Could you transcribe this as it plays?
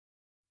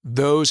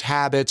those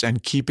habits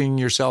and keeping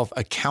yourself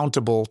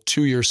accountable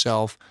to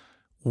yourself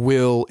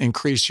will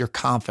increase your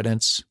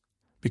confidence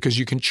because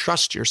you can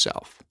trust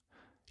yourself.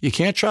 You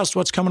can't trust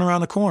what's coming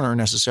around the corner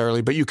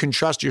necessarily, but you can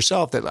trust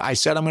yourself that I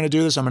said I'm going to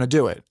do this, I'm going to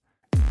do it.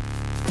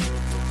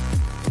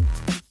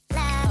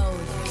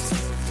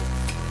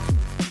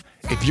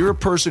 If you're a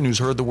person who's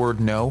heard the word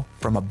no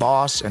from a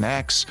boss, an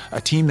ex, a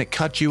team that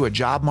cut you, a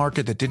job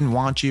market that didn't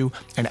want you,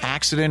 an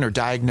accident or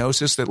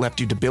diagnosis that left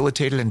you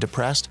debilitated and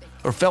depressed,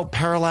 or felt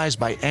paralyzed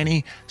by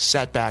any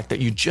setback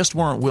that you just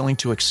weren't willing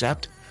to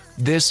accept,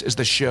 this is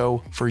the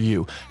show for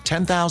you.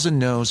 10,000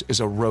 No's is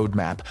a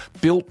roadmap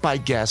built by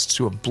guests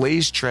who have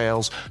blazed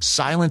trails,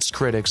 silenced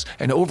critics,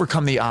 and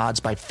overcome the odds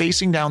by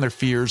facing down their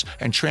fears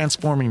and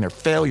transforming their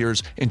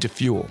failures into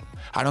fuel.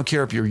 I don't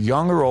care if you're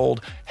young or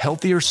old,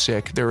 healthy or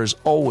sick, there is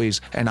always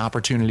an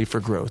opportunity for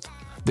growth.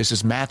 This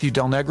is Matthew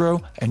Del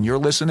Negro, and you're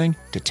listening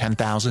to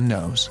 10,000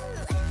 No's.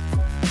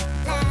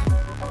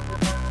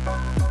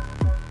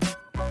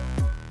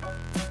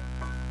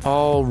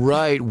 All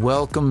right,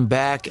 welcome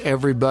back,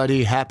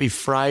 everybody. Happy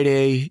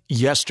Friday.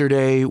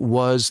 Yesterday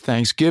was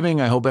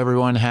Thanksgiving. I hope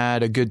everyone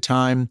had a good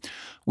time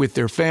with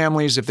their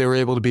families, if they were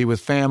able to be with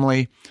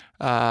family,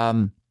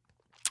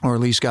 or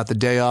at least got the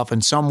day off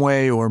in some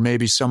way, or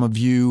maybe some of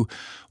you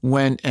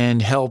went and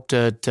helped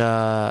at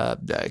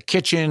the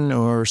kitchen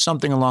or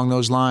something along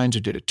those lines, or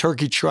did a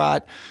turkey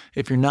trot.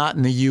 If you're not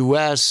in the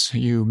U.S.,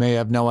 you may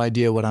have no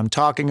idea what I'm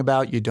talking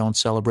about. You don't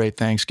celebrate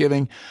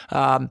Thanksgiving.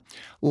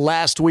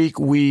 Last week,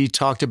 we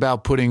talked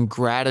about putting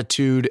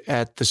gratitude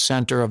at the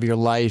center of your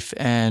life,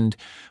 and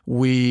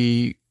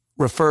we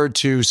referred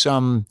to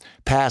some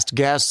past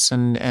guests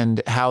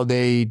and how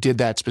they did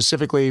that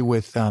specifically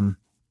with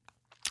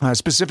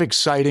specific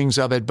sightings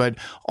of it, but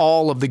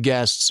all of the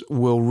guests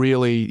will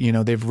really,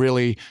 they've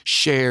really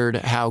shared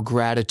how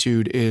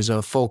gratitude is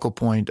a focal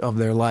point of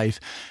their life.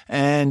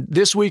 And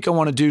this week I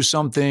want to do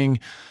something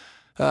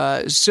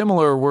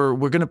similar.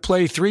 We're going to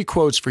play 3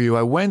 quotes for you.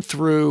 I went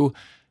through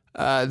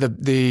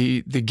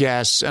the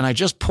guests and I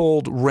just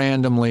pulled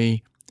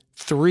randomly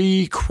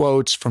 3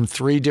 quotes from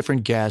 3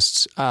 different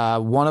guests.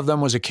 One of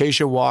them was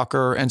Acacia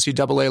Walker,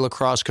 NCAA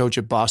lacrosse coach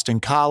at Boston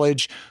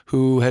College,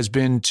 who has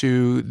been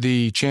to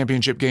the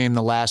championship game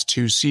the last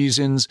 2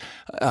 seasons.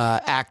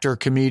 Actor,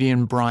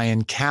 comedian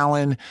Brian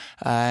Callen,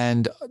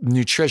 and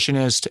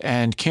nutritionist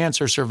and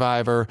cancer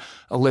survivor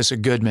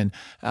Alyssa Goodman.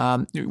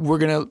 We're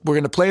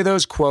gonna play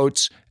those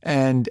quotes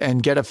and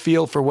get a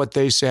feel for what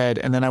they said,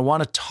 and then I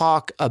want to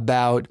talk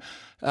about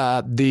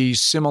the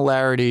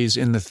similarities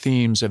in the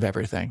themes of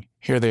everything.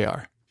 Here they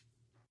are.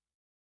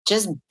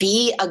 Just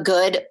be a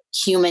good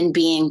human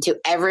being to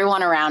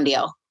everyone around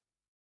you.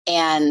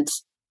 And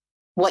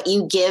what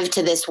you give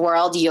to this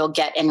world, you'll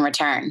get in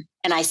return.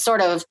 And I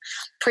sort of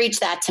preach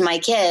that to my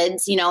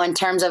kids, in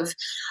terms of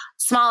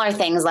smaller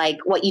things like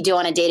what you do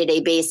on a day-to-day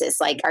basis.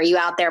 Like, are you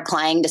out there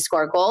playing to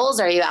score goals?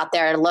 Or are you out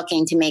there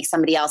looking to make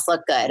somebody else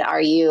look good?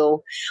 Are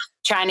you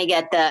trying to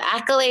get the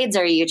accolades? Or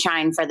are you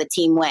trying for the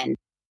team win?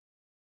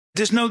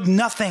 There's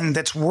nothing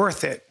that's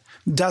worth it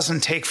doesn't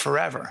take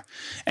forever.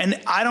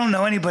 And I don't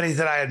know anybody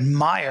that I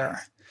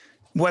admire,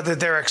 whether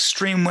they're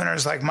extreme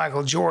winners like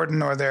Michael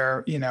Jordan or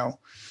they're,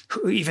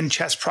 even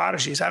chess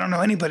prodigies. I don't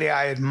know anybody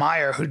I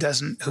admire who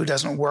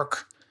doesn't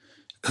work,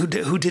 who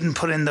didn't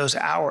put in those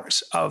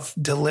hours of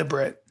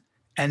deliberate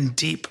and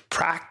deep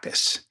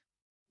practice.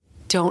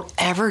 Don't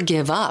ever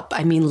give up.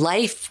 I mean,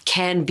 life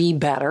can be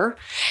better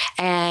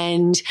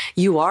and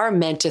you are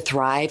meant to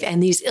thrive.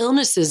 And these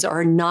illnesses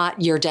are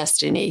not your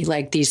destiny,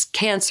 like these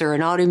cancer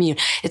and autoimmune.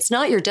 It's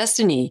not your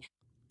destiny.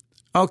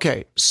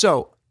 Okay.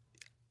 So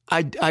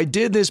I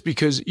did this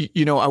because,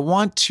 I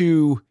want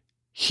to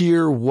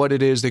hear what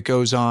it is that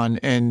goes on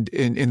and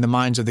in the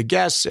minds of the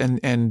guests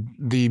and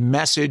the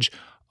message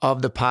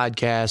of the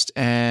podcast.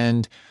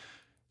 And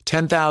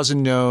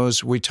 10,000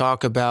 No's, we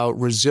talk about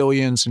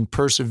resilience and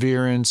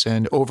perseverance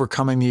and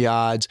overcoming the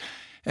odds.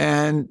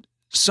 And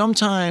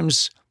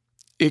sometimes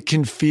it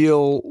can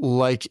feel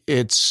like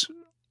it's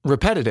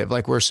repetitive.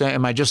 Like we're saying,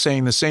 am I just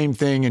saying the same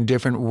thing in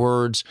different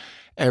words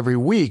every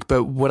week?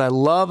 But what I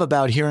love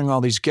about hearing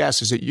all these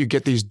guests is that you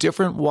get these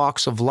different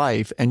walks of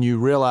life and you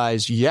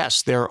realize,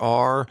 yes, there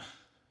are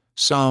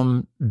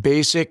some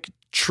basic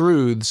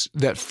truths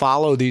that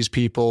follow these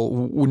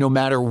people no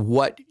matter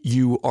what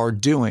you are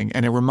doing.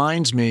 And it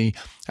reminds me,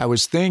 I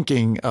was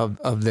thinking of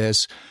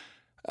this,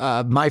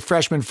 my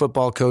freshman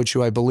football coach,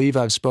 who I believe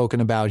I've spoken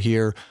about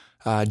here,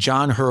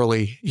 John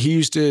Hurley, he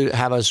used to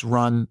have us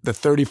run the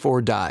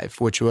 34 dive,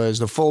 which was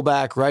the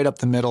fullback right up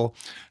the middle,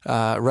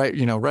 right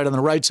on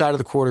the right side of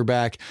the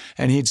quarterback.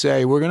 And he'd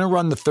say, we're going to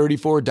run the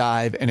 34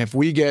 dive. And if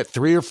we get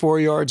 3 or 4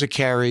 yards a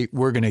carry,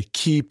 we're going to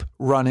keep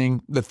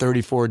running the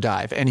 34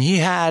 dive. And he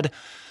had,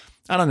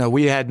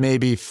 we had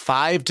maybe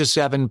 5 to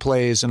 7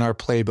 plays in our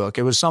playbook.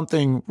 It was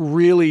something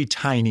really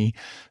tiny.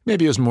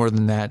 Maybe it was more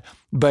than that.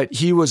 But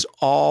he was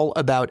all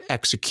about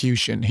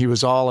execution. He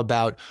was all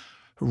about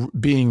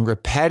being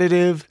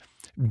repetitive,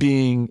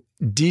 being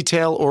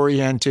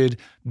detail-oriented,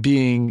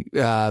 being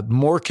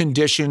more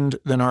conditioned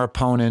than our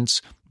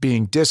opponents,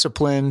 being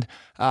disciplined,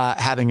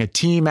 having a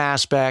team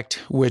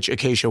aspect, which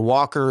Acacia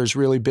Walker is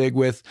really big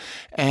with.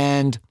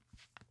 And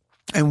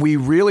we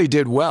really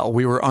did well.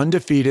 We were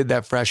undefeated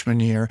that freshman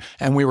year,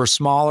 and we were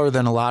smaller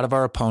than a lot of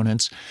our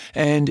opponents.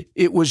 And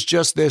it was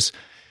just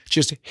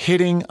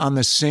hitting on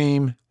the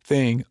same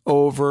thing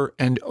over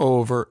and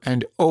over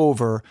and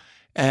over,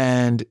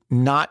 and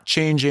not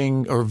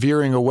changing or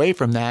veering away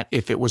from that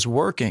if it was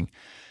working.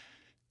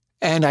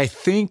 And I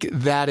think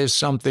that is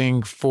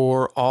something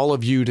for all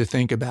of you to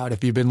think about.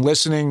 If you've been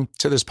listening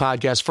to this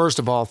podcast, first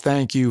of all,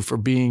 thank you for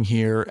being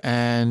here.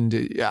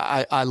 And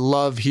I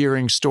love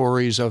hearing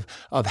stories of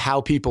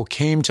how people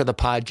came to the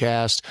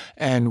podcast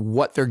and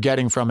what they're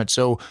getting from it.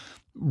 So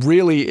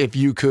really, if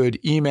you could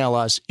email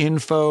us,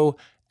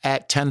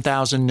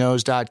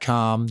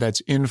 info@10,000nos.com.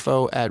 That's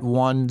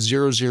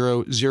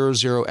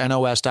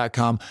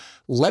info@10000nos.com.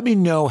 Let me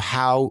know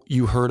how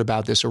you heard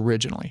about this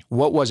originally.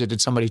 What was it? Did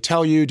somebody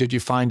tell you? Did you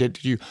find it?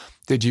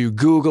 Did you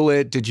Google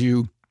it? Did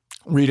you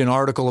read an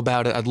article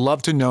about it? I'd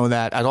love to know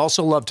that. I'd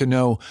also love to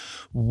know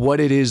what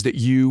it is that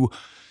you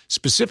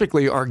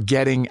specifically are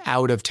getting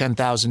out of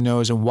 10,000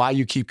 No's and why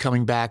you keep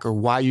coming back or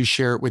why you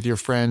share it with your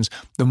friends.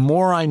 The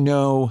more I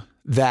know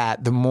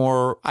that, the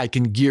more I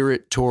can gear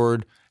it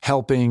toward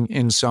helping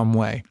in some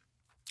way.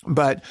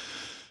 But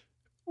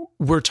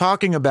we're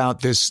talking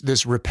about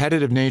this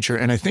repetitive nature.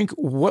 And I think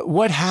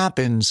what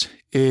happens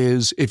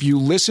is if you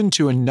listen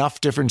to enough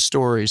different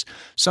stories,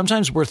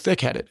 sometimes we're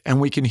thick-headed and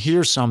we can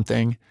hear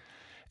something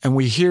and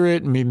we hear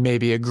it and we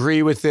maybe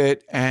agree with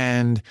it,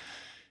 and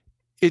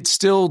it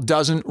still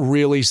doesn't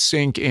really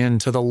sink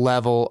into the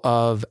level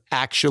of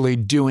actually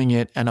doing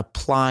it and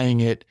applying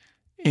it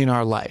in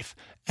our life.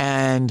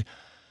 And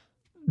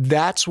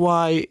that's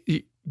why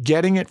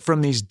getting it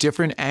from these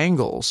different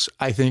angles,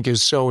 I think,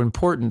 is so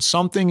important.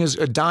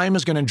 A dime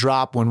is going to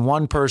drop when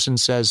one person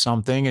says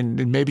something,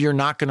 and maybe you're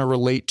not going to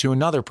relate to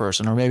another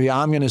person, or maybe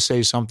I'm going to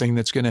say something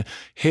that's going to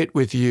hit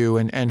with you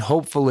and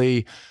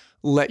hopefully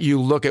let you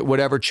look at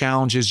whatever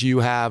challenges you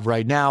have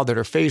right now that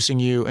are facing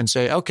you and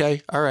say,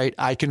 okay, all right,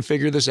 I can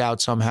figure this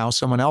out somehow.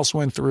 Someone else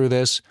went through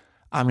this.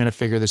 I'm going to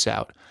figure this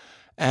out.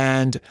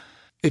 And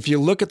if you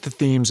look at the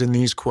themes in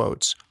these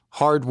quotes,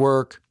 hard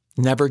work,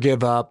 never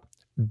give up,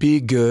 be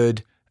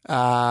good, we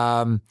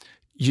are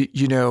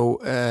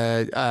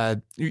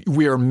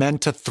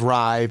meant to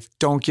thrive.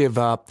 Don't give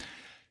up.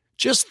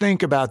 Just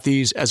think about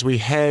these as we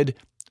head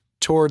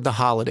toward the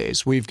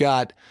holidays. We've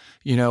got,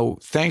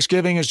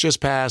 Thanksgiving has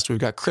just passed. We've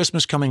got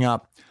Christmas coming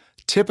up.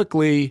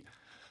 Typically,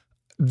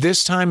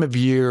 this time of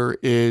year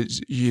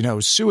is,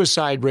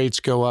 suicide rates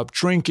go up,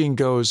 drinking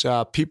goes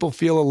up, people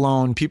feel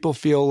alone, people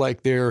feel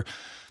like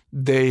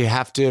they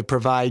have to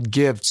provide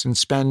gifts and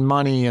spend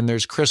money, and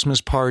there's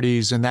Christmas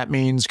parties, and that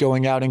means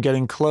going out and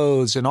getting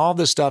clothes and all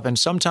this stuff. And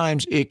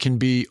sometimes it can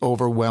be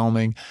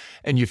overwhelming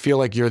and you feel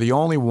like you're the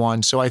only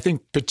one. So I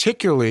think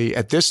particularly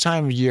at this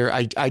time of year,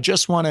 I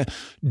just want to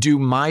do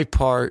my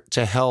part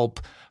to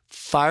help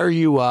fire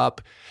you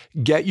up,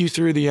 get you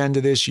through the end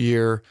of this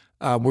year.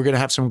 We're going to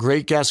have some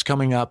great guests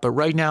coming up, but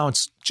right now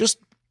it's just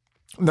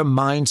the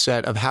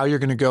mindset of how you're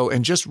going to go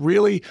and just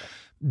really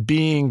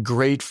being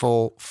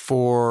grateful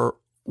for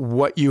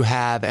what you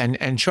have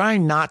and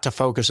trying not to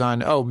focus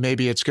on,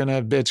 maybe it's going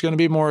to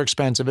be more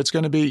expensive. It's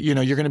going to be,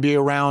 you're going to be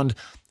around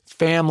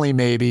family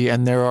maybe,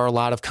 and there are a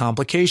lot of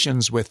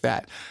complications with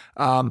that.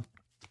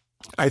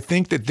 I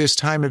think that this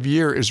time of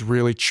year is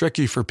really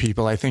tricky for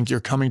people. I think you're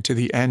coming to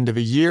the end of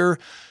a year.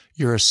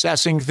 You're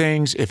assessing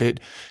things. If it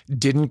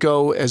didn't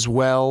go as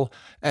well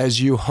as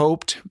you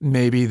hoped,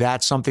 maybe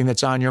that's something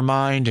that's on your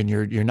mind and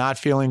you're not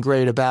feeling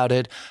great about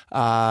it.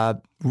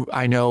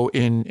 I know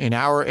in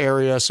our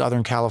area,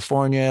 Southern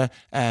California,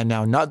 and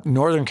now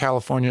Northern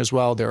California as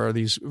well, there are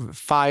these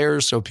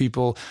fires. So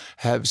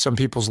some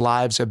people's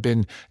lives have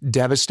been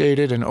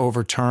devastated and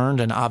overturned.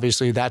 And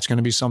obviously that's going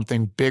to be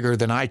something bigger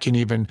than I can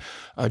even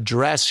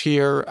address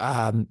here.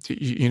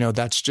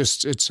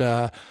 It's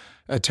a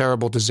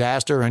terrible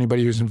disaster.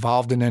 Anybody who's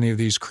involved in any of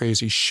these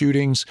crazy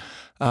shootings.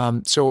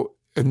 So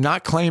I'm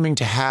not claiming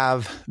to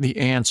have the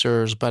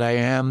answers, but I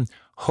am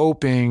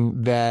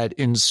hoping that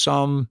in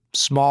some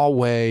small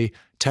way,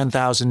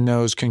 10,000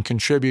 No's can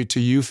contribute to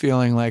you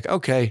feeling like,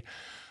 okay,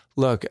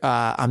 look,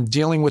 I'm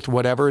dealing with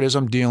whatever it is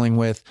I'm dealing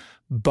with,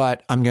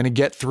 but I'm going to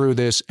get through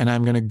this and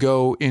I'm going to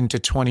go into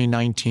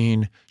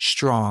 2019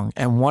 strong.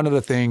 And one of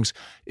the things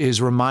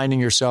is reminding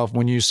yourself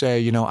when you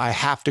say, I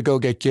have to go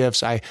get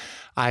gifts. I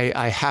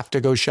have to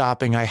go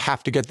shopping. I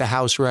have to get the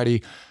house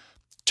ready.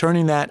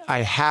 Turning that I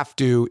have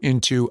to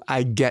into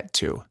I get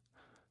to.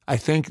 I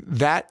think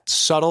that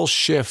subtle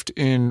shift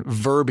in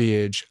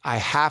verbiage, I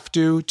have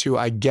to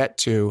I get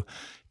to,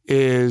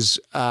 is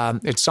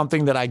it's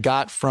something that I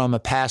got from a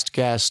past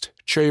guest,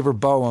 Traver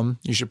Boehm.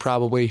 You should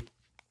probably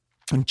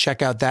And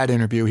check out that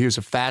interview. He was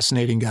a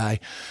fascinating guy.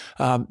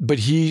 But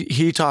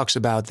he talks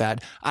about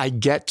that. I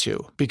get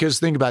to, because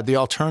think about the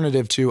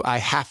alternative to I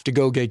have to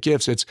go get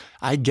gifts. It's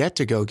I get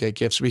to go get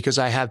gifts because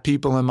I have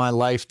people in my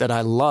life that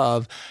I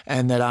love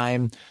and that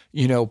I'm,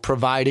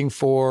 providing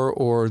for,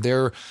 or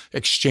they're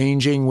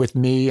exchanging with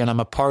me and I'm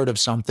a part of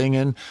something.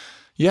 And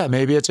yeah,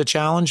 maybe it's a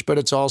challenge, but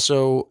it's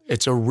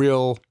a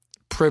real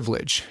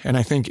privilege. And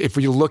I think if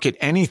you look at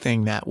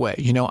anything that way,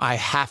 I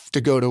have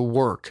to go to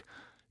work.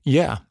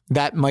 Yeah,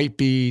 that might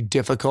be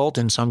difficult,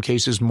 in some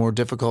cases more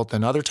difficult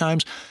than other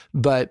times,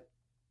 but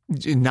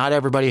not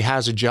everybody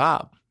has a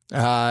job.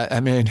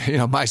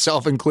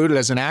 Myself included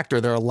as an actor,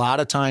 there are a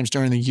lot of times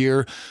during the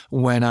year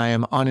when I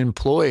am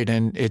unemployed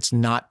and it's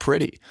not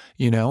pretty,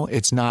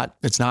 it's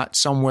not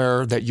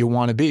somewhere that you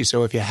want to be.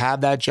 So if you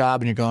have that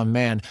job and you're going,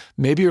 man,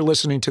 maybe you're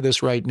listening to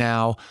this right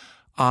now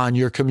on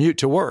your commute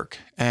to work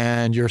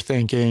and you're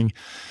thinking,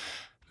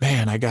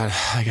 man, I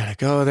gotta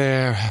go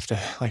there. I have to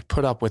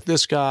put up with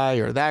this guy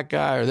or that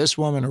guy or this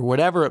woman or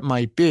whatever it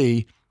might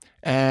be,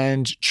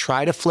 and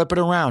try to flip it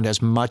around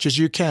as much as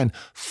you can.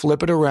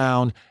 Flip it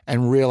around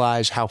and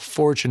realize how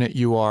fortunate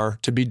you are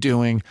to be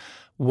doing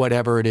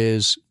whatever it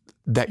is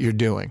that you're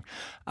doing.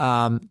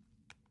 And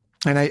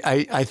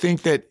I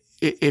think that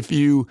if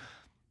you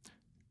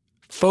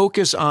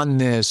focus on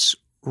this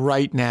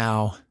right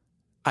now,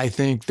 I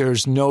think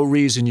there's no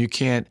reason you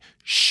can't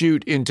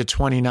shoot into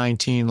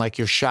 2019 like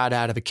you're shot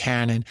out of a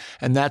cannon.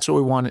 And that's what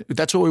we want.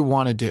 That's what we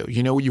want to do.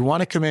 You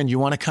want to come in, you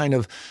want to kind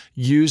of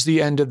use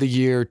the end of the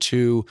year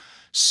to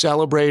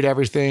celebrate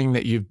everything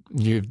that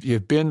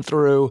you've been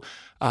through,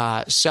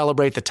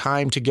 celebrate the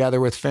time together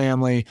with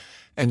family,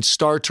 and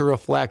start to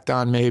reflect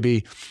on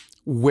maybe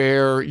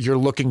where you're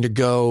looking to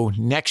go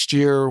next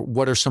year.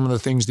 What are some of the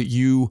things that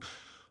you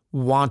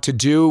want to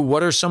do?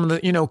 What are some of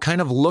the,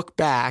 kind of look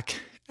back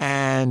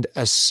and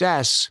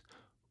assess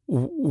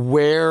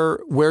where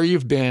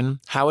you've been,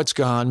 how it's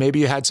gone. Maybe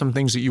you had some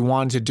things that you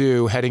wanted to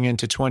do heading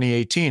into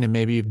 2018, and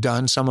maybe you've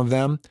done some of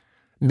them.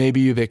 Maybe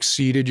you've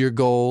exceeded your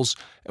goals.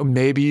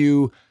 Maybe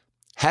you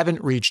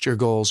haven't reached your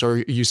goals, or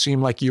you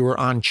seem like you were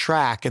on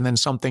track and then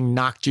something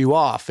knocked you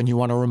off and you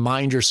want to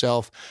remind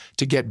yourself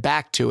to get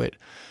back to it.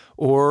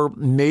 Or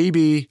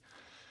maybe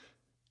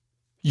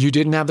you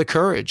didn't have the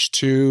courage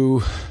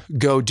to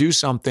go do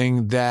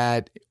something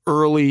that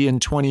early in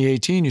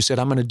 2018, you said,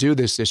 I'm going to do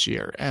this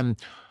year. And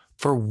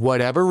for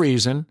whatever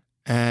reason,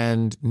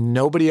 and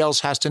nobody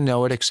else has to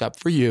know it except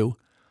for you,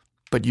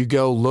 but you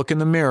go look in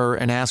the mirror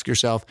and ask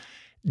yourself,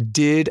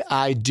 did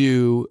I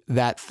do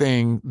that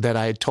thing that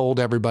I told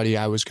everybody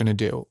I was going to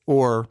do?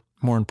 Or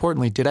more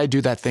importantly, did I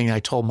do that thing I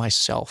told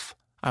myself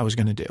I was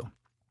going to do?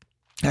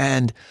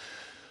 And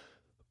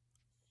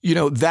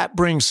that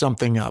brings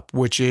something up,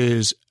 which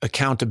is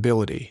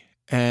accountability.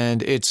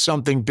 And it's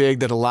something big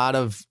that a lot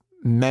of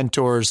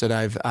mentors that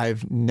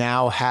I've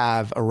now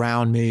have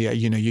around me,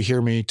 you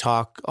hear me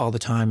talk all the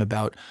time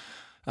about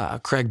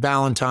Craig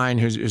Ballantyne,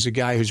 who's a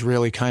guy who's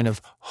really kind of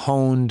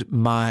honed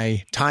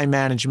my time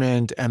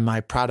management and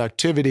my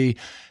productivity.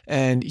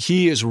 And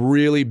he is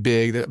really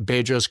big.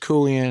 Bedros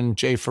Keuilian,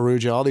 Jay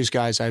Ferruggia, all these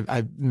guys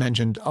I've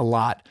mentioned a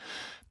lot.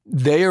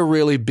 They are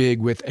really big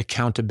with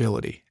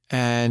accountability.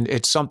 And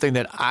it's something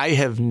that I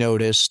have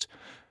noticed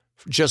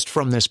just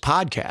from this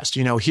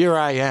podcast. Here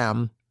I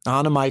am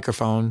on a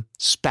microphone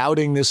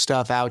spouting this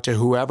stuff out to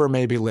whoever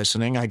may be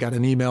listening. I got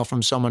an email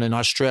from someone in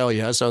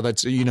Australia, so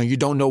that's, you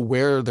don't know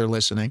where they're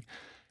listening.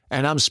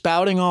 And I'm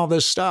spouting all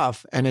this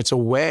stuff, and it's a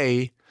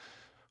way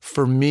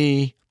for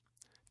me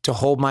to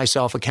hold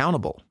myself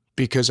accountable,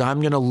 because I'm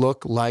going to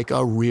look like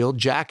a real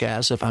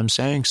jackass if I'm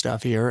saying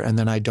stuff here and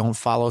then I don't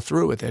follow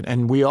through with it.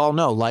 And we all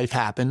know life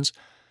happens,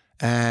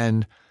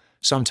 and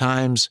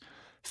sometimes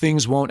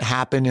things won't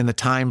happen in the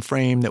time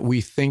frame that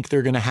we think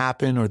they're going to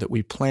happen or that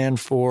we plan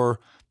for.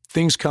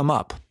 Things come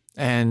up,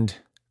 and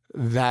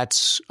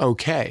that's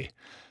okay.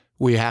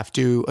 We have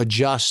to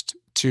adjust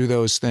to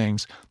those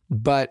things.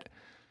 But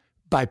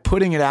by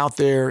putting it out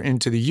there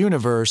into the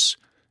universe,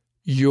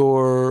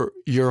 you're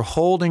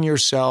holding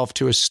yourself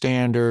to a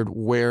standard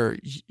where,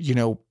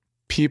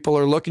 people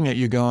are looking at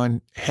you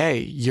going, hey,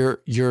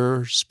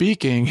 you're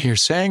speaking, you're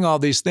saying all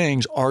these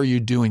things. Are you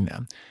doing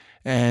them?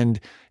 And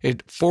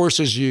it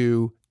forces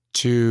you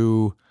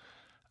to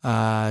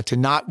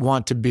not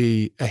want to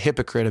be a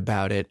hypocrite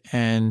about it,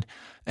 and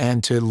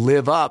to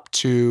live up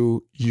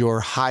to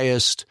your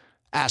highest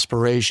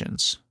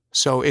aspirations.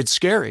 So it's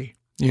scary,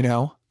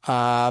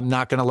 I'm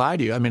not going to lie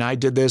to you. I mean, I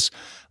did this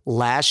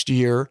last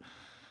year.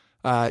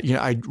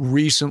 I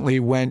recently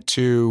went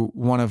to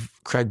one of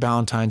Craig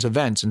Ballantyne's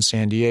events in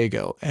San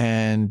Diego,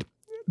 and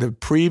the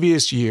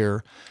previous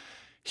year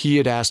he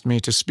had asked me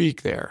to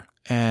speak there.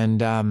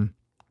 And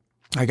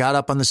I got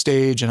up on the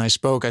stage and I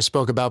spoke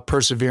about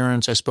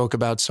perseverance. I spoke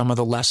about some of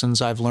the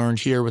lessons I've learned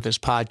here with this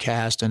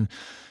podcast and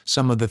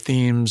some of the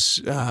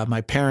themes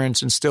my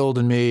parents instilled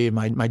in me.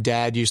 My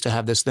dad used to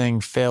have this thing,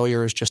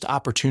 failure is just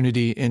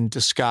opportunity in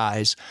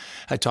disguise.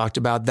 I talked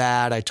about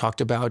that. I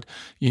talked about,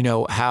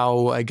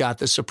 how I got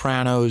The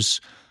Sopranos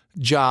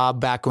job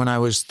back when I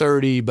was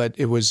 30, but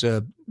there was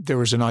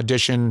an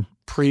audition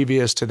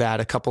previous to that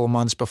a couple of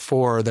months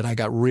before that I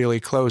got really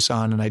close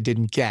on and I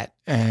didn't get,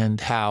 and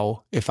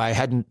how if I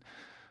hadn't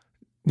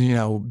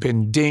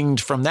been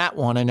dinged from that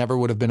one, I never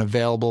would have been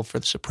available for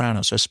The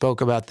Sopranos. So I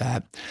spoke about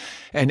that.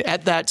 And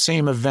at that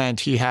same event,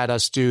 he had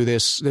us do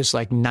this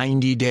like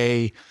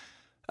 90-day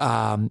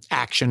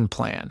action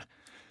plan.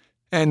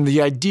 And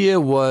the idea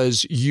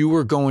was you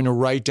were going to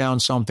write down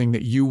something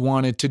that you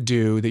wanted to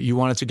do, that you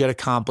wanted to get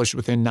accomplished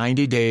within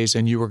 90 days,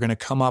 and you were going to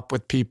come up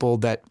with people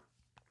that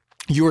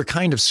you were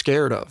kind of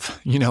scared of.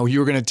 You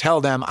were going to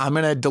tell them, I'm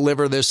going to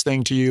deliver this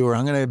thing to you, or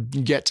I'm going to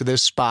get to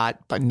this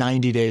spot by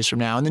 90 days from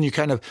now. And then you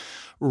kind of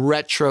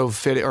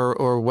retrofit it,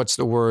 or what's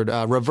the word,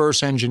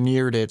 reverse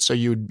engineered it. So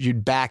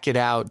you'd back it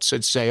out. So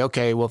say,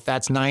 okay, well, if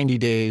that's 90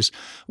 days,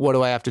 what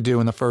do I have to do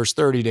in the first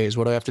 30 days?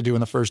 What do I have to do in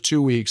the first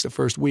 2 weeks, the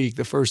first week,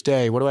 the first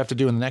day? What do I have to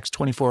do in the next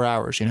 24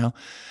 hours,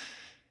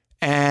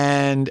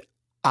 And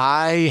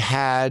I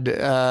had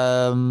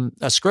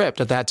a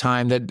script at that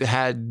time that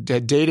had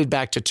dated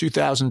back to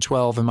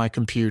 2012 in my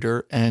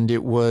computer, and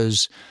it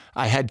was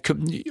I had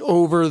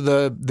over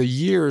the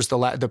years,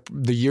 the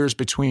years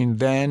between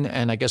then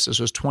and I guess this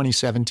was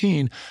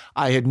 2017.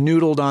 I had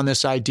noodled on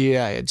this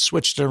idea. I had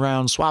switched it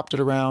around, swapped it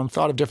around,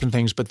 thought of different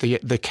things, but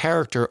the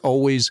character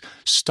always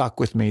stuck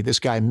with me. This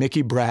guy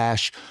Mickey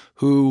Brash,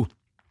 who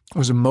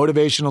was a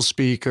motivational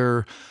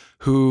speaker,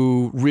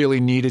 who really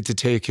needed to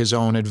take his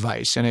own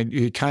advice. And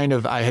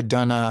I had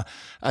done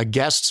a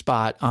guest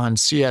spot on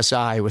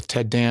CSI with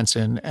Ted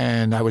Danson,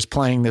 and I was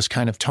playing this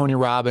kind of Tony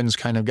Robbins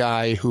kind of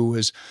guy who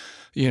was,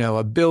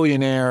 a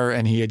billionaire,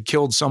 and he had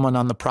killed someone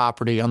on the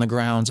property, on the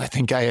grounds. I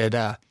think I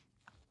had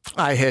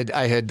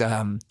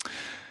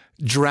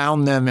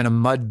drowned them in a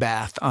mud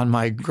bath on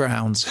my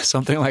grounds,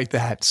 something like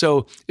that.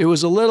 So it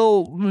was a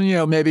little,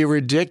 maybe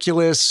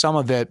ridiculous, some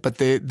of it, but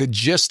the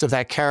gist of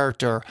that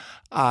character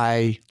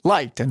I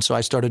liked. And so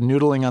I started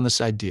noodling on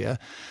this idea,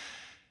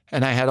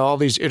 and I had all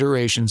these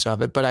iterations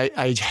of it, but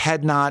I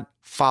had not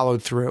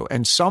followed through.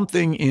 And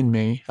something in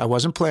me, I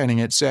wasn't planning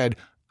it, said,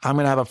 I'm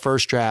going to have a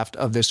first draft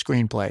of this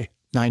screenplay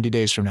 90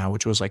 days from now,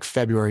 which was like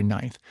February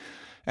 9th.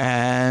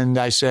 And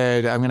I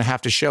said, I'm going to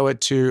have to show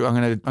it to,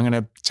 I'm going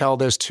to tell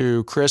this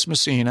to Chris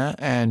Messina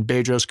and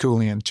Bedros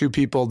Keuilian, two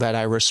people that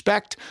I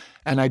respect,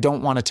 and I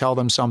don't want to tell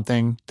them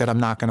something that I'm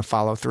not going to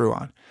follow through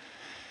on.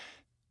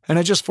 And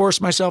I just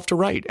forced myself to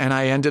write. And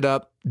I ended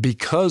up,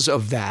 because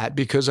of that,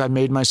 because I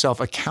made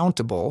myself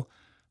accountable,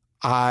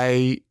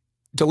 I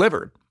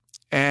delivered.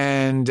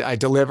 And I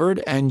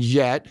delivered, and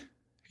yet,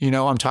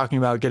 I'm talking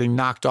about getting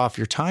knocked off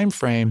your time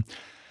frame.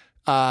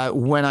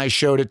 When I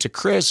showed it to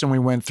Chris and we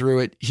went through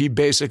it, he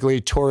basically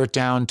tore it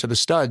down to the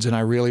studs. And I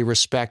really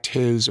respect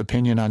his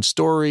opinion on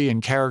story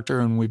and character,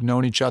 and we've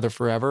known each other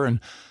forever. And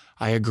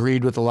I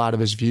agreed with a lot of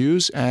his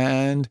views.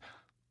 And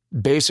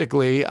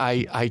basically,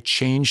 I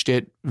changed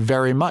it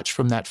very much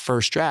from that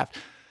first draft.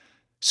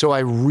 So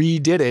I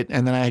redid it,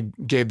 and then I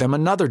gave them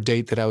another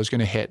date that I was going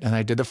to hit. And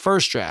I did the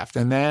first draft.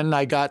 And then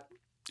I got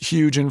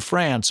huge in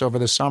France over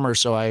the summer,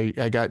 so I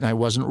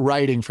wasn't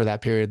writing for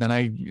that period. Then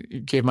I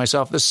gave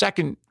myself the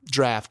second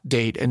draft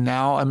date, and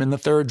now I'm in the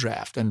third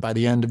draft. And by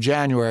the end of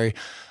January,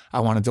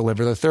 I want to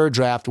deliver the third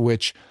draft,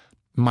 which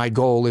my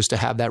goal is to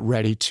have that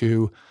ready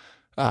to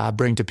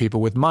bring to people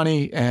with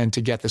money and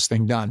to get this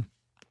thing done.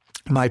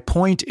 My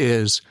point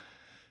is,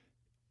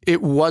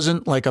 it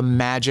wasn't like a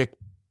magic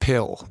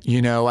pill.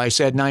 I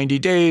said 90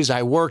 days,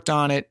 I worked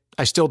on it.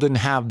 I still didn't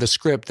have the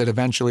script that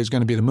eventually is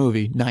going to be the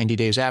movie 90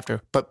 days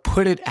after, but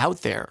put it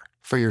out there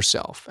for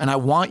yourself. And I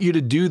want you to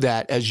do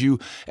that as you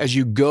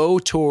go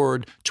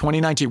toward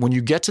 2019. When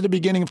you get to the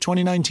beginning of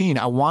 2019,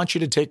 I want you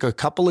to take a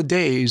couple of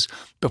days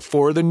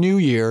before the new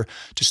year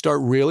to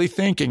start really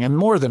thinking, and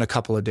more than a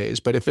couple of days,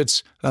 but if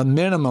it's a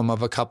minimum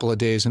of a couple of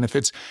days,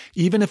 and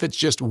even if it's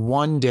just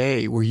one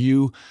day where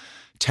you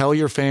tell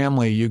your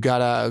family you got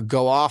to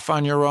go off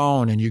on your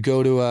own, and you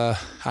go to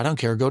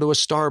go to a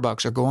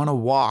Starbucks or go on a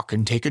walk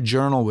and take a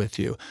journal with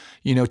you.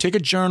 Take a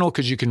journal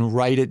because you can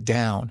write it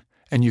down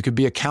and you could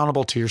be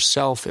accountable to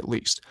yourself at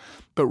least.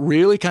 But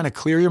really kind of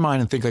clear your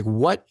mind and think, like,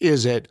 what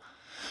is it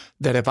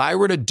that if I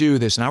were to do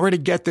this and I were to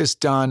get this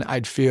done,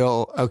 I'd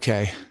feel,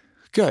 okay,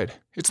 good.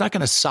 It's not going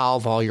to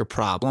solve all your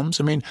problems.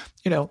 I mean,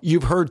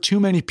 you've heard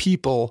too many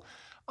people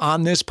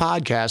on this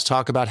podcast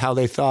talk about how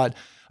they thought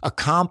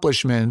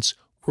accomplishments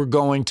were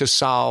going to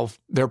solve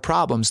their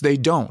problems. They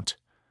don't.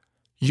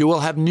 You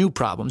will have new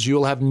problems. You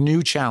will have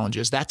new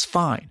challenges. That's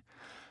fine.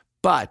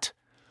 But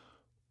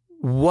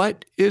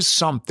what is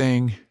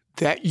something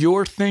that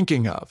you're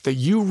thinking of that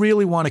you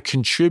really want to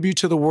contribute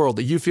to the world,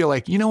 that you feel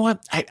like, you know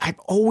what, I've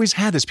always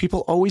had this. People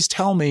always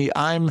tell me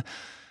I'm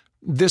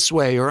this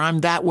way, or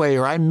I'm that way,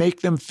 or I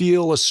make them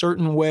feel a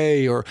certain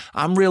way, or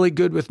I'm really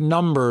good with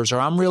numbers, or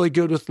I'm really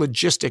good with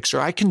logistics, or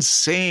I can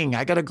sing,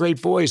 I got a great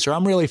voice, or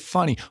I'm really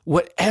funny.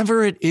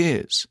 Whatever it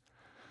is,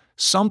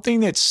 something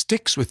that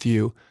sticks with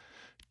you,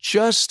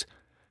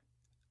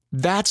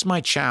 that's my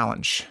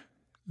challenge.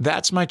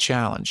 That's my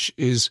challenge,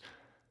 is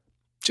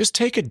just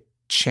take a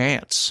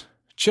chance.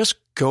 Just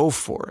go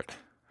for it.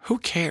 who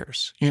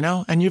cares, you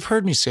know? And you've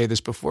heard me say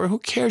this before. Who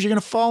cares? You're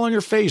going to fall on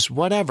your face,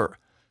 whatever.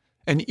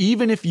 And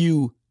even if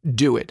you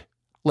do it,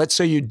 let's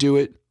say you do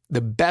it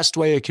the best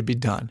way it could be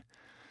done,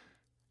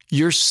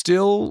 you're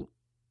still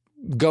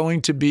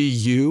going to be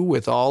you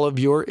with all of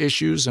your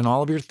issues and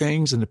all of your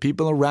things and the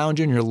people around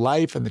you in your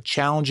life and the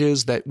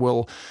challenges that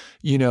will,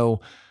 you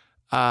know,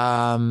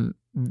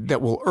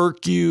 that will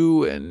irk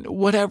you and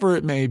whatever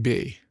it may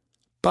be.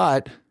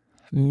 But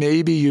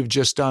maybe you've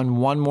just done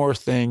one more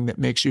thing that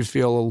makes you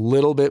feel a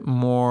little bit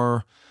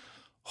more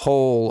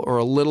whole or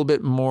a little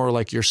bit more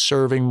like you're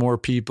serving more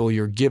people,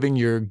 you're giving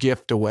your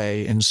gift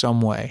away in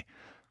some way.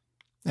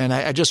 And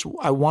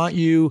I want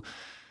you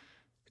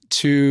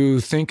to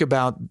think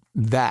about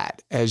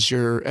that as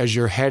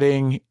you're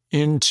heading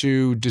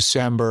into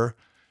December.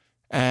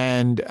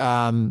 And,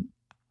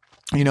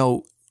 you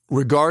know,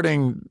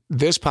 regarding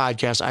this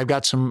podcast, I've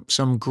got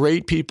some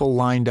great people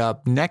lined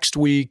up. Next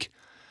week,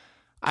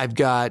 I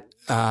got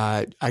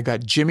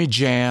Jimmy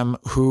Jam,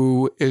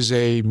 who is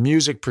a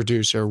music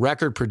producer,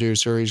 record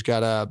producer. He's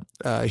got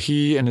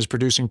he and his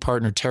producing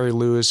partner, Terry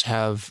Lewis,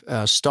 have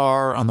a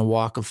star on the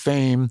Walk of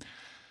Fame.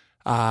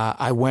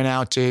 I went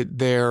out to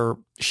their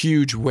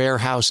huge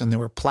warehouse and there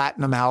were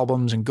platinum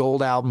albums and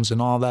gold albums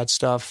and all that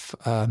stuff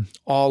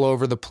all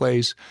over the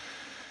place.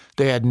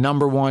 They had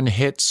 #1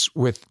 hits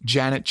with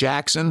Janet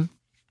Jackson.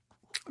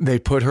 They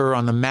put her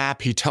on the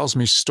map. He tells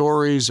me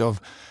stories of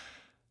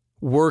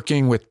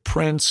working with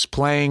Prince,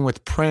 playing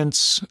with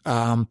Prince,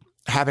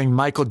 having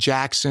Michael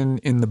Jackson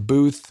in the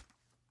booth.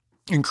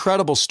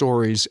 Incredible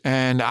stories.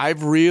 And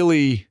I've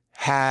really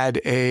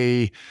had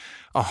a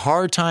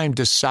hard time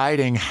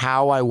deciding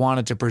how I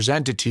wanted to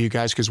present it to you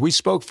guys because we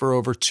spoke for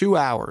over 2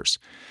 hours.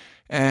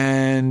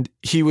 And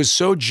he was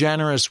so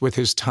generous with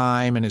his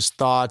time and his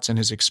thoughts and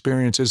his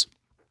experiences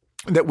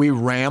that we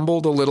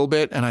rambled a little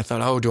bit. And I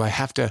thought, oh, do I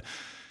have to,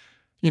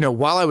 you know,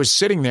 while I was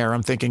sitting there,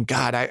 I'm thinking,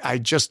 God, I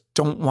just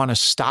don't want to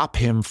stop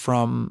him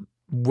from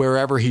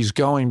wherever he's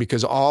going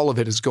because all of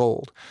it is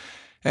gold.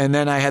 And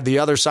then I had the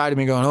other side of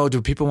me going, oh, do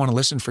people want to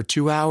listen for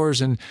 2 hours?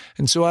 And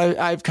so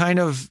I've kind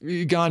of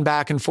gone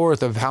back and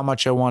forth of how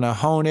much I want to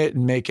hone it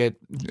and make it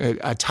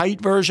a tight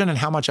version and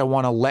how much I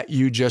want to let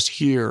you just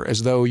hear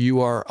as though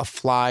you are a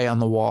fly on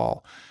the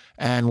wall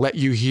and let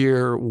you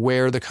hear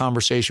where the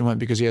conversation went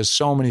because he has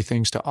so many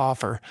things to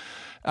offer.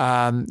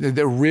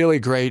 They're really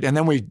great. And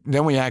then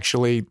we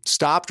actually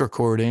stopped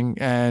recording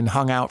and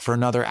hung out for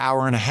another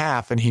hour and a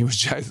half. And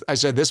I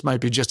said, this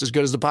might be just as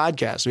good as the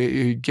podcast.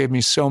 He gave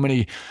me so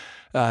many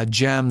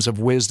gems of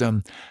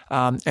wisdom.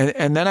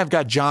 And then I've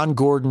got John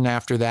Gordon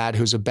after that,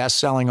 who's a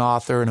best-selling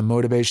author and a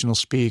motivational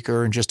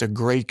speaker and just a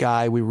great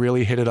guy. We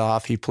really hit it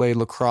off. He played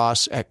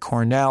lacrosse at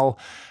Cornell.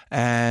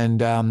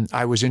 And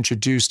I was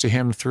introduced to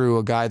him through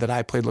a guy that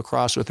I played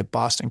lacrosse with at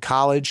Boston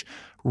College.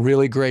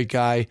 Really great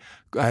guy.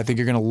 I think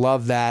you're going to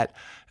love that.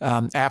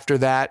 After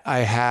that, I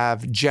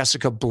have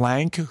Jessica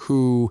Blank,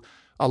 who,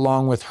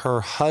 along with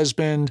her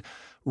husband,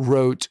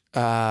 wrote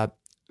The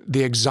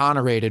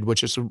Exonerated,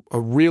 which is a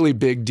really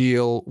big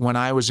deal. When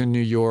I was in New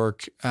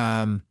York,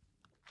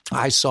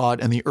 I saw it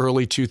in the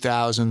early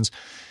 2000s.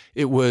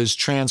 It was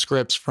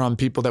transcripts from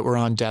people that were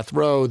on death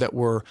row that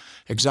were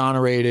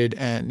exonerated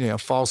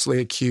and falsely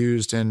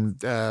accused. And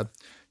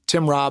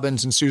Tim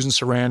Robbins and Susan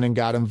Sarandon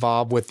got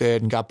involved with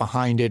it and got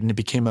behind it, and it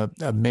became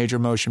a major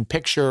motion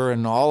picture.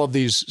 And all of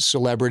these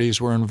celebrities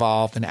were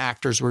involved, and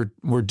actors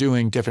were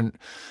doing different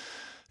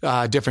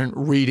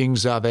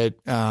readings of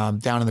it down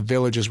in the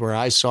Villages where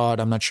I saw it.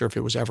 I'm not sure if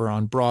it was ever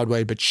on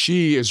Broadway, but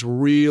she is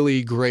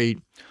really great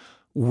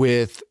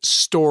with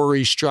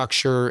story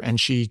structure, and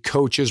she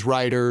coaches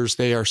writers.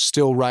 They are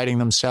still writing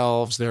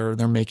themselves. They're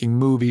making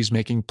movies,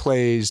 making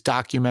plays,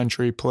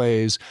 documentary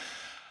plays.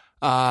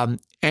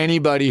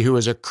 Anybody who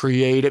is a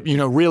creative,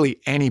 really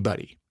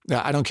anybody.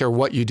 I don't care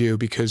what you do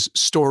because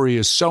story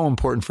is so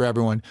important for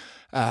everyone.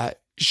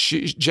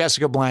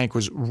 Jessica Blank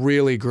was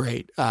really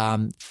great.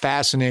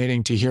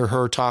 Fascinating to hear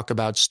her talk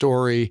about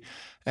story.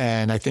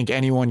 And I think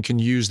anyone can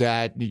use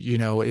that,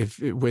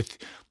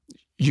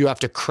 you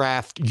have to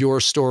craft your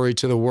story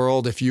to the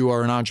world. If you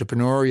are an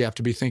entrepreneur, you have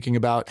to be thinking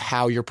about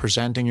how you're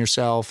presenting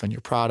yourself and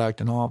your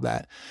product and all of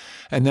that.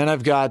 And then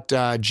I've got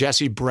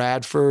Jesse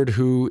Bradford,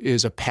 who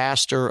is a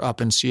pastor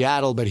up in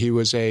Seattle, but he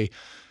was a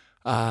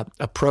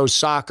pro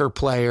soccer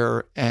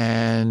player,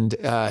 and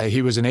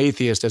he was an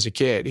atheist as a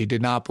kid. He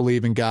did not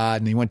believe in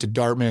God, and he went to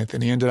Dartmouth,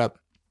 and he ended up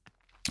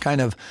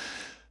kind of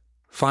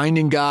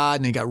finding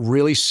God, and he got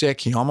really sick.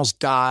 He almost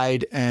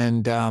died,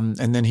 and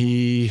then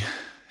he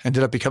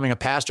ended up becoming a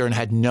pastor and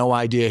had no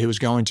idea he was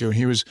going to.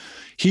 And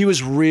he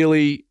was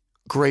really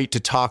great to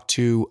talk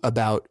to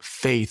about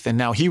faith. And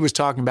now he was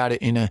talking about it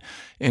in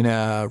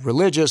a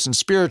religious and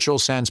spiritual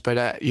sense, but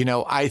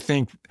I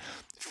think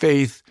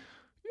faith.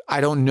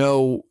 I don't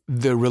know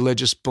the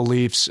religious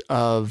beliefs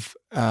of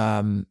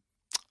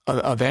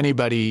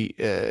anybody,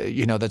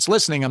 that's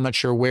listening. I'm not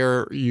sure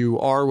where you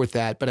are with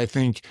that, but I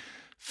think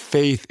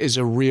faith is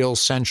a real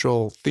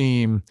central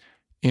theme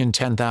in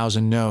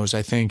 10,000 No's.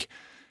 I think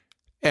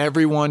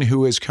everyone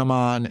who has come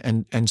on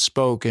and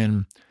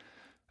spoken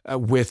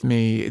with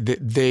me, that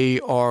they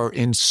are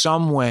in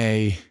some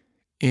way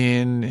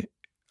in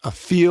a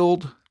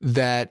field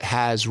that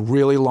has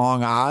really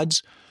long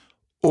odds,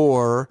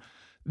 or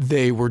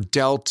they were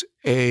dealt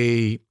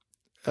a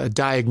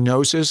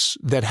diagnosis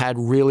that had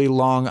really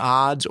long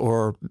odds,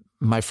 or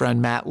my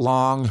friend Matt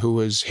Long, who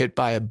was hit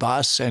by a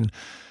bus and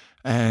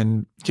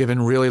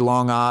given really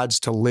long odds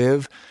to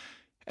live.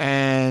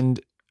 And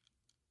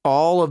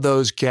all of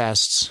those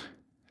guests,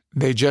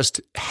 they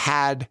just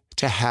had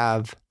to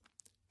have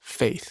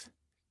faith.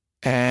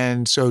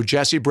 And so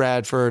Jesse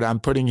Bradford, I'm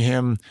putting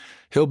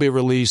he'll be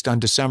released on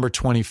December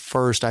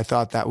 21st. I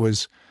thought that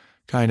was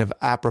kind of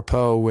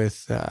apropos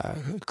with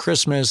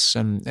Christmas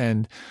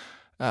and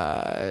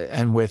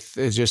with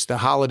just the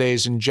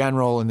holidays in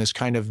general, and this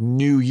kind of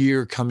new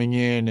year coming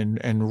in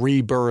and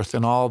rebirth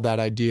and all of that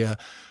idea.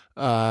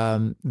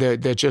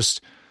 That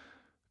just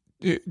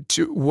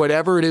to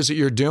whatever it is that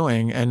you're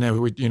doing. And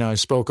I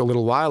spoke a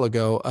little while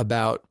ago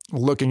about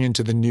looking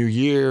into the new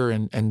year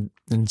and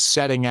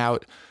setting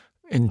out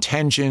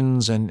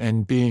intentions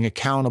and being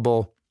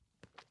accountable.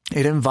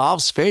 It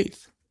involves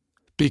faith,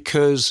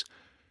 because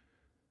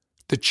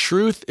the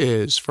truth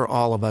is, for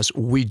all of us,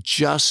 we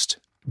just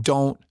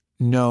don't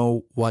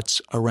know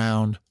what's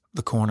around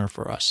the corner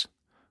for us,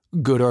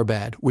 good or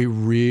bad. We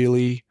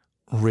really,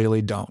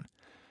 really don't.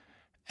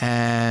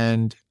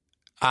 And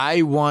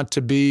I want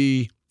to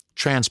be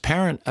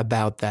transparent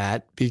about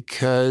that,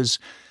 because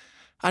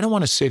I don't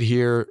want to sit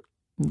here,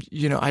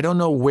 I don't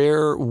know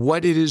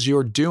what it is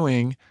you're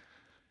doing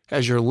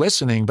as you're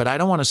listening, but I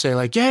don't want to say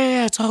like,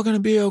 yeah, it's all going to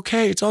be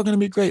okay. It's all going to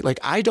be great. Like,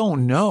 I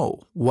don't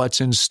know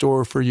what's in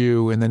store for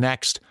you in the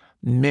next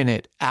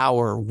minute,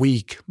 hour,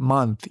 week,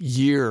 month,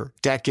 year,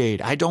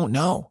 decade. I don't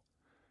know.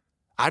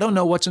 I don't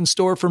know what's in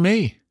store for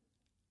me.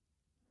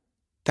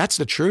 That's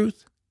the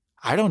truth.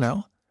 I don't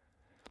know.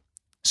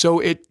 So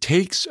it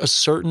takes a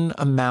certain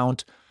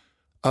amount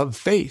of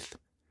faith.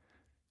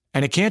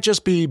 And it can't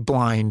just be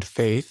blind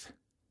faith.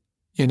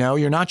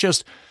 You're not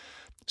just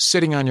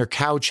sitting on your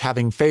couch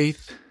having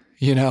faith.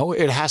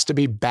 It has to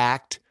be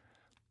backed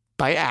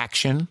by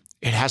action.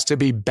 It has to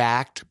be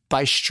backed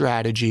by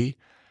strategy.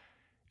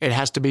 It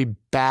has to be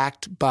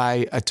backed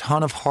by a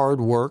ton of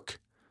hard work.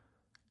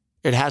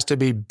 It has to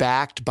be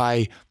backed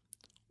by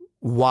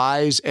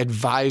wise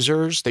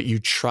advisors that you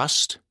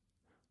trust,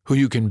 who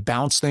you can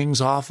bounce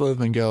things off of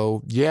and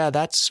go, yeah,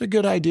 that's a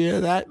good idea.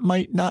 That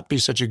might not be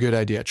such a good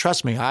idea.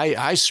 Trust me,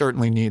 I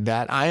certainly need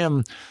that. I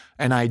am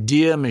an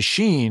idea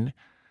machine,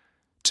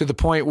 to the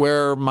point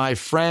where my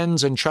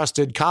friends and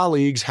trusted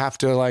colleagues have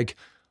to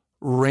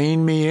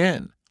rein me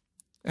in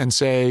and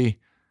say,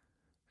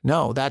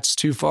 no, that's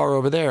too far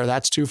over there.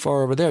 That's too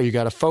far over there. You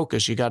got to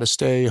focus. You got to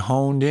stay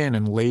honed in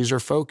and laser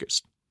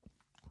focused.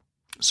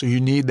 So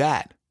you need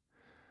that.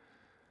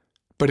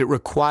 But it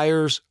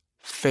requires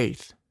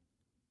faith.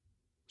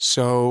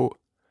 So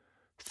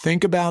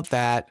think about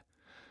that.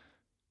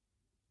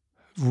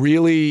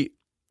 Really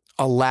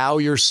allow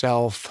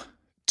yourself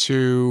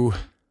to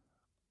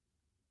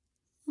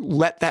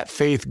let that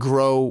faith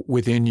grow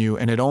within you.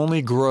 And it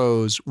only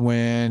grows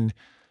when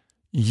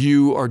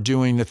you are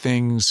doing the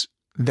things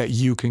that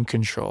you can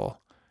control.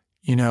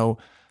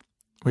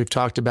 We've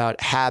talked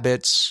about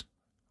habits,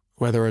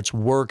 whether it's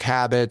work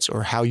habits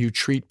or how you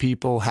treat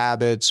people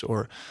habits,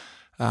 or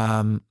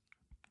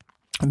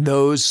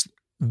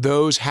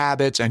those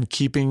habits, and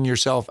keeping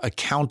yourself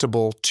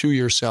accountable to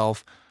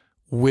yourself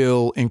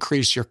will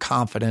increase your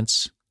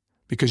confidence,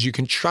 because you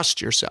can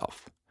trust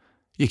yourself.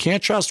 You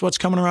can't trust what's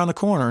coming around the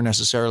corner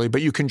necessarily,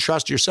 but you can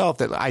trust yourself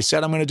that I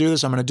said I'm going to do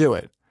this, I'm going to do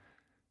it.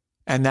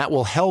 And that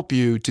will help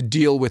you to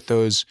deal with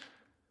those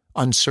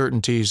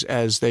uncertainties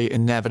as they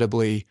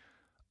inevitably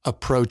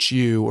approach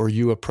you, or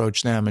you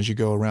approach them as you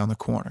go around the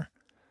corner.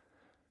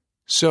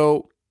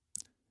 So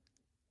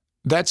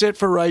that's it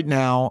for right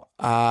now.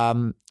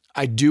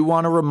 I do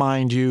want to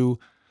remind you,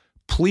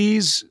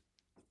 please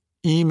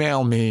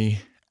email me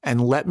and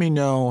let me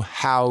know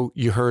how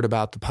you heard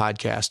about the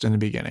podcast in the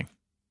beginning.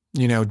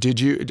 Did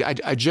you,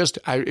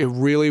 it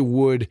really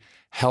would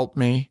help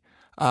me.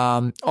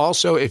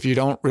 Also, if you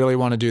don't really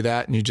want to do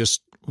that and you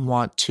just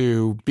want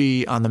to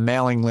be on the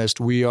mailing list,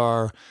 we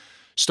are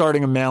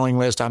starting a mailing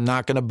list. I'm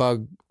not going to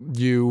bug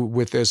you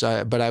with this,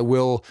 but I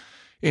will,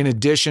 in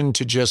addition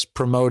to just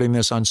promoting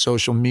this on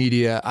social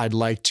media, I'd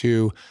like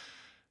to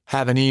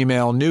have an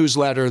email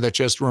newsletter that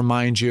just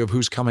reminds you of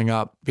who's coming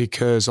up,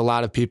 because a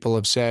lot of people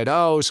have said,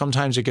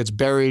 sometimes it gets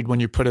buried when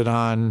you put it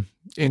on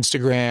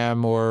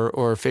Instagram or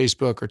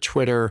Facebook or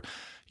Twitter.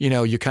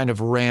 You kind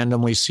of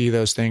randomly see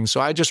those things.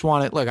 So I just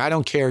want it. Look, I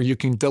don't care. You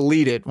can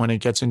delete it when it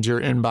gets into your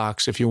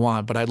inbox if you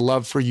want, but I'd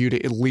love for you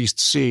to at least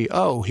see,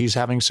 he's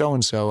having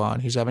so-and-so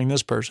on. He's having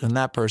this person,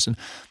 that person,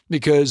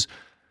 because,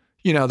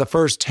 the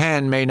first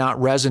 10 may not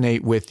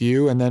resonate with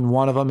you, and then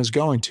one of them is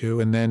going to,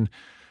 and then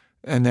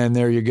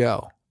there you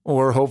go.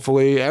 Or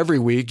hopefully every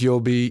week you'll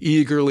be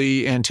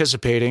eagerly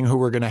anticipating who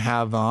we're going to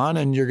have on,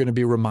 and you're going to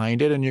be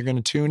reminded, and you're going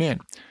to tune in,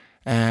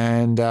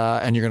 and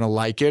you're going to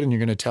like it, and you're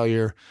going to tell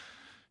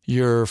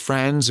your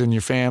friends and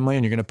your family,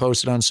 and you're going to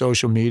post it on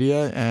social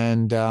media.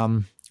 And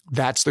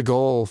that's the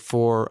goal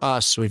for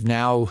us.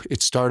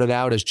 It started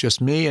out as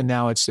just me, and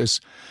now it's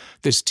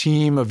this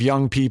team of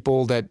young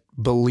people that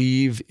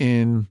believe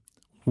in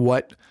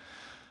what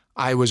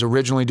I was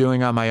originally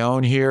doing on my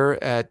own here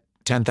at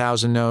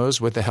 10,000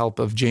 No's with the help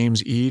of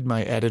James Eade,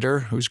 my editor,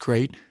 who's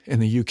great in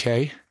the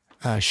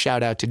UK.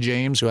 Shout out to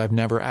James, who I've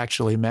never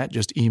actually met,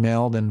 just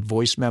emailed and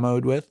voice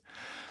memoed with.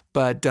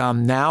 But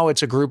now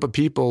it's a group of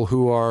people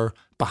who are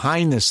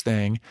behind this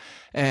thing,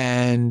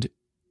 and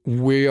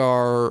we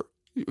are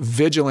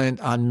vigilant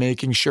on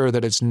making sure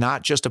that it's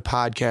not just a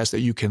podcast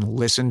that you can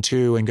listen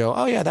to and go,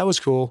 oh yeah, that was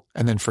cool,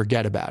 and then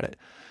forget about it.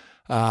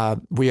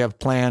 We have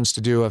plans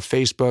to do a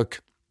Facebook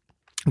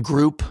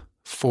group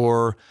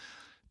for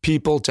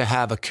people to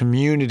have a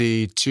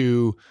community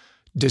to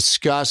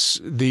discuss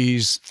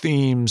these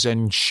themes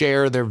and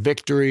share their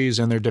victories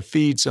and their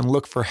defeats and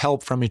look for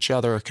help from each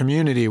other, a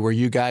community where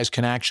you guys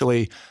can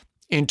actually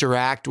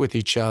interact with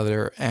each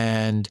other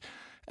and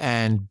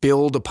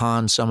build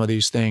upon some of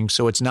these things.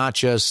 So it's not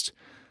just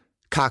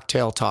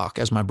cocktail talk,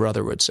 as my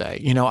brother would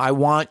say. I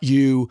want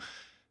you,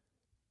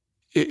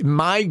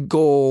 my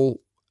goal,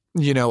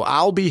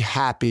 I'll be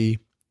happy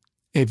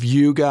if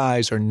you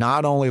guys are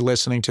not only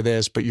listening to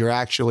this, but you're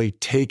actually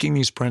taking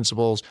these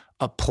principles,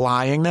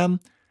 applying them,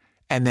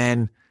 and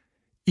then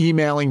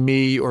emailing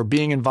me or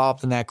being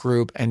involved in that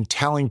group and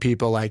telling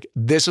people like,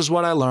 this is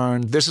what I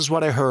learned, this is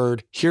what I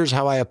heard, here's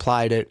how I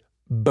applied it,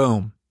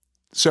 boom.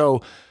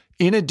 So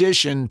in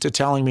addition to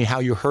telling me how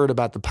you heard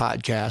about the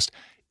podcast,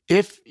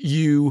 if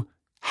you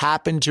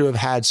happen to have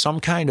had some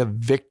kind of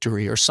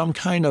victory or some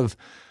kind of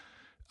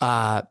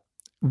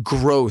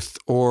growth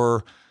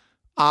or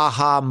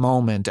aha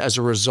moment as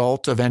a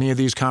result of any of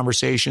these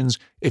conversations,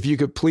 if you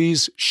could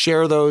please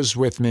share those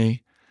with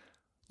me.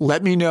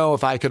 Let me know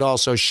if I could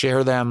also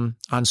share them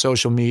on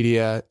social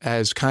media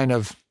as kind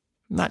of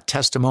not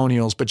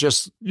testimonials, but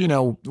just,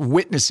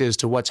 witnesses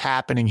to what's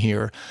happening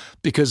here,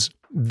 because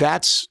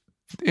that's,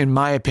 in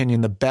my opinion,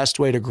 the best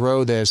way to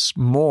grow this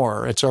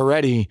more. It's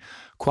already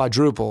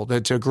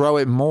quadrupled. To grow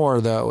it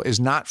more, though, is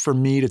not for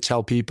me to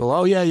tell people,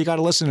 oh, yeah, you got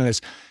to listen to this.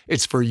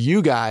 It's for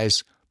you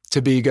guys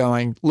to be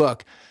going,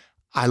 look,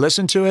 I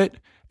listened to it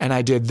and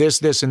I did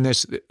this, and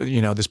this,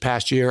 this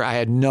past year. I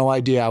had no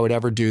idea I would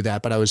ever do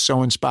that, but I was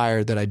so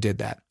inspired that I did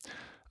that.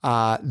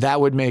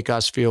 That would make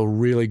us feel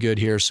really good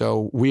here.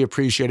 So we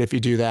appreciate if you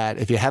do that.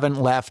 If you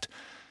haven't left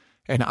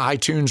an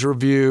iTunes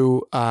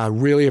review,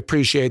 really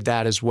appreciate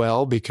that as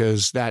well,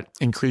 because that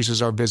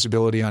increases our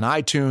visibility on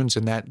iTunes,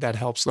 and that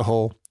helps the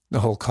whole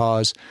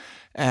cause.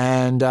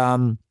 And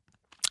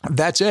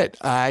that's it.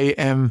 I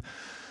am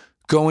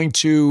going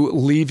to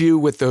leave you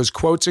with those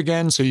quotes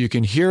again so you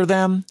can hear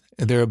them.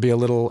 There'll be a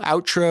little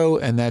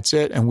outro, and that's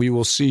it. And we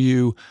will see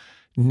you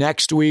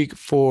next week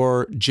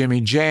for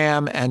Jimmy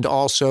Jam. And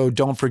also,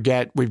 don't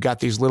forget, we've got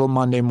these little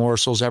Monday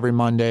morsels every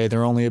Monday.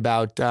 They're only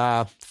about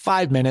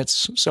 5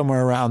 minutes,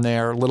 somewhere around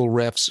there, little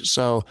riffs.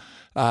 So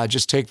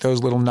just take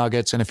those little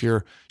nuggets. And if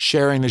you're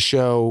sharing the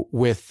show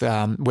with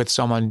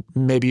someone,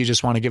 maybe you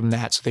just want to give them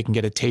that so they can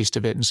get a taste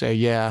of it and say,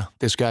 yeah,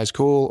 this guy's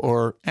cool,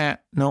 or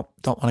nope,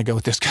 don't want to go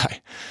with this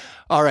guy.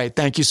 All right.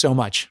 Thank you so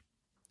much.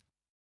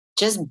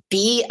 Just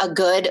be a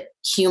good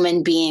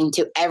human being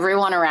to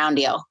everyone around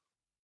you.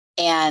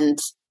 And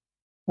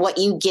what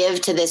you give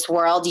to this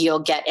world, you'll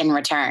get in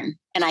return.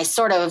 And I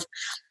sort of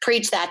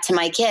preach that to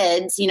my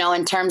kids,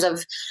 in terms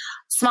of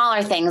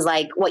smaller things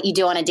like what you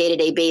do on a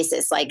day-to-day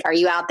basis. Like, are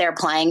you out there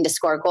playing to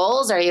score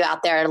goals? Or are you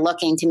out there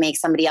looking to make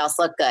somebody else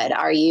look good?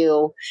 Are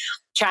you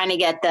trying to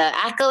get the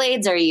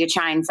accolades? Or are you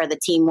trying for the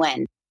team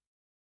win?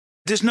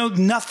 There's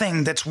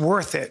nothing that's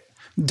worth it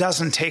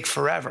doesn't take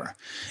forever.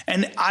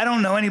 And I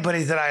don't know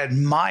anybody that I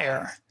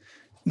admire,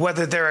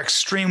 whether they're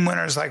extreme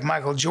winners like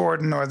Michael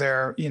Jordan or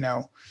they're,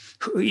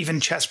 even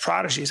chess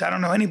prodigies. I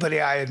don't know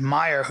anybody I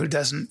admire who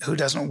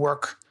doesn't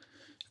work,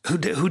 who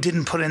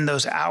didn't put in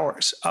those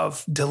hours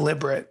of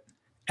deliberate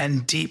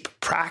and deep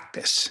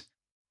practice.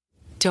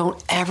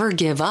 Don't ever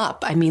give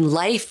up. I mean,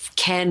 life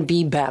can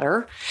be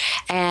better,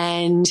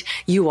 and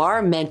you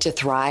are meant to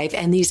thrive.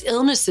 And these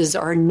illnesses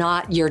are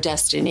not your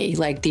destiny,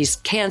 like these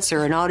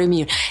cancer and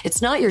autoimmune.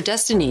 It's not your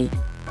destiny.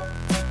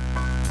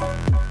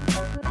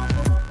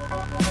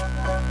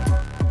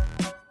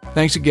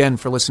 Thanks again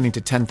for listening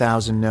to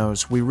 10,000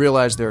 No's. We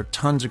realize there are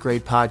tons of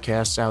great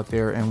podcasts out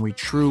there, and we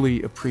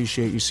truly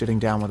appreciate you sitting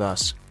down with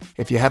us.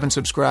 If you haven't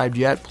subscribed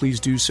yet, please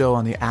do so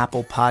on the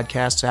Apple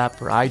Podcasts app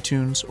or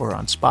iTunes or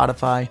on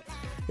Spotify.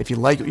 If you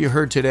like what you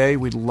heard today,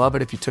 we'd love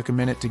it if you took a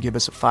minute to give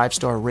us a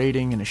 5-star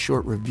rating and a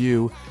short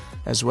review,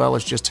 as well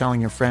as just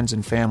telling your friends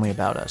and family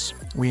about us.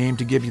 We aim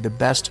to give you the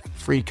best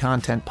free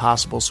content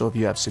possible, so if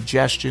you have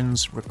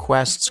suggestions,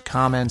 requests,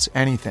 comments,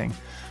 anything,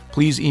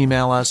 please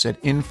email us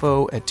at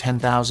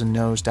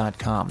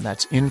info@10,000nos.com.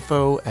 That's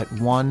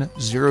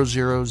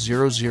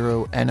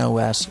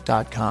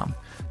info@10000nos.com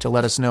to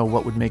let us know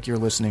what would make your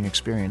listening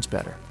experience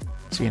better.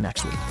 See you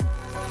next week.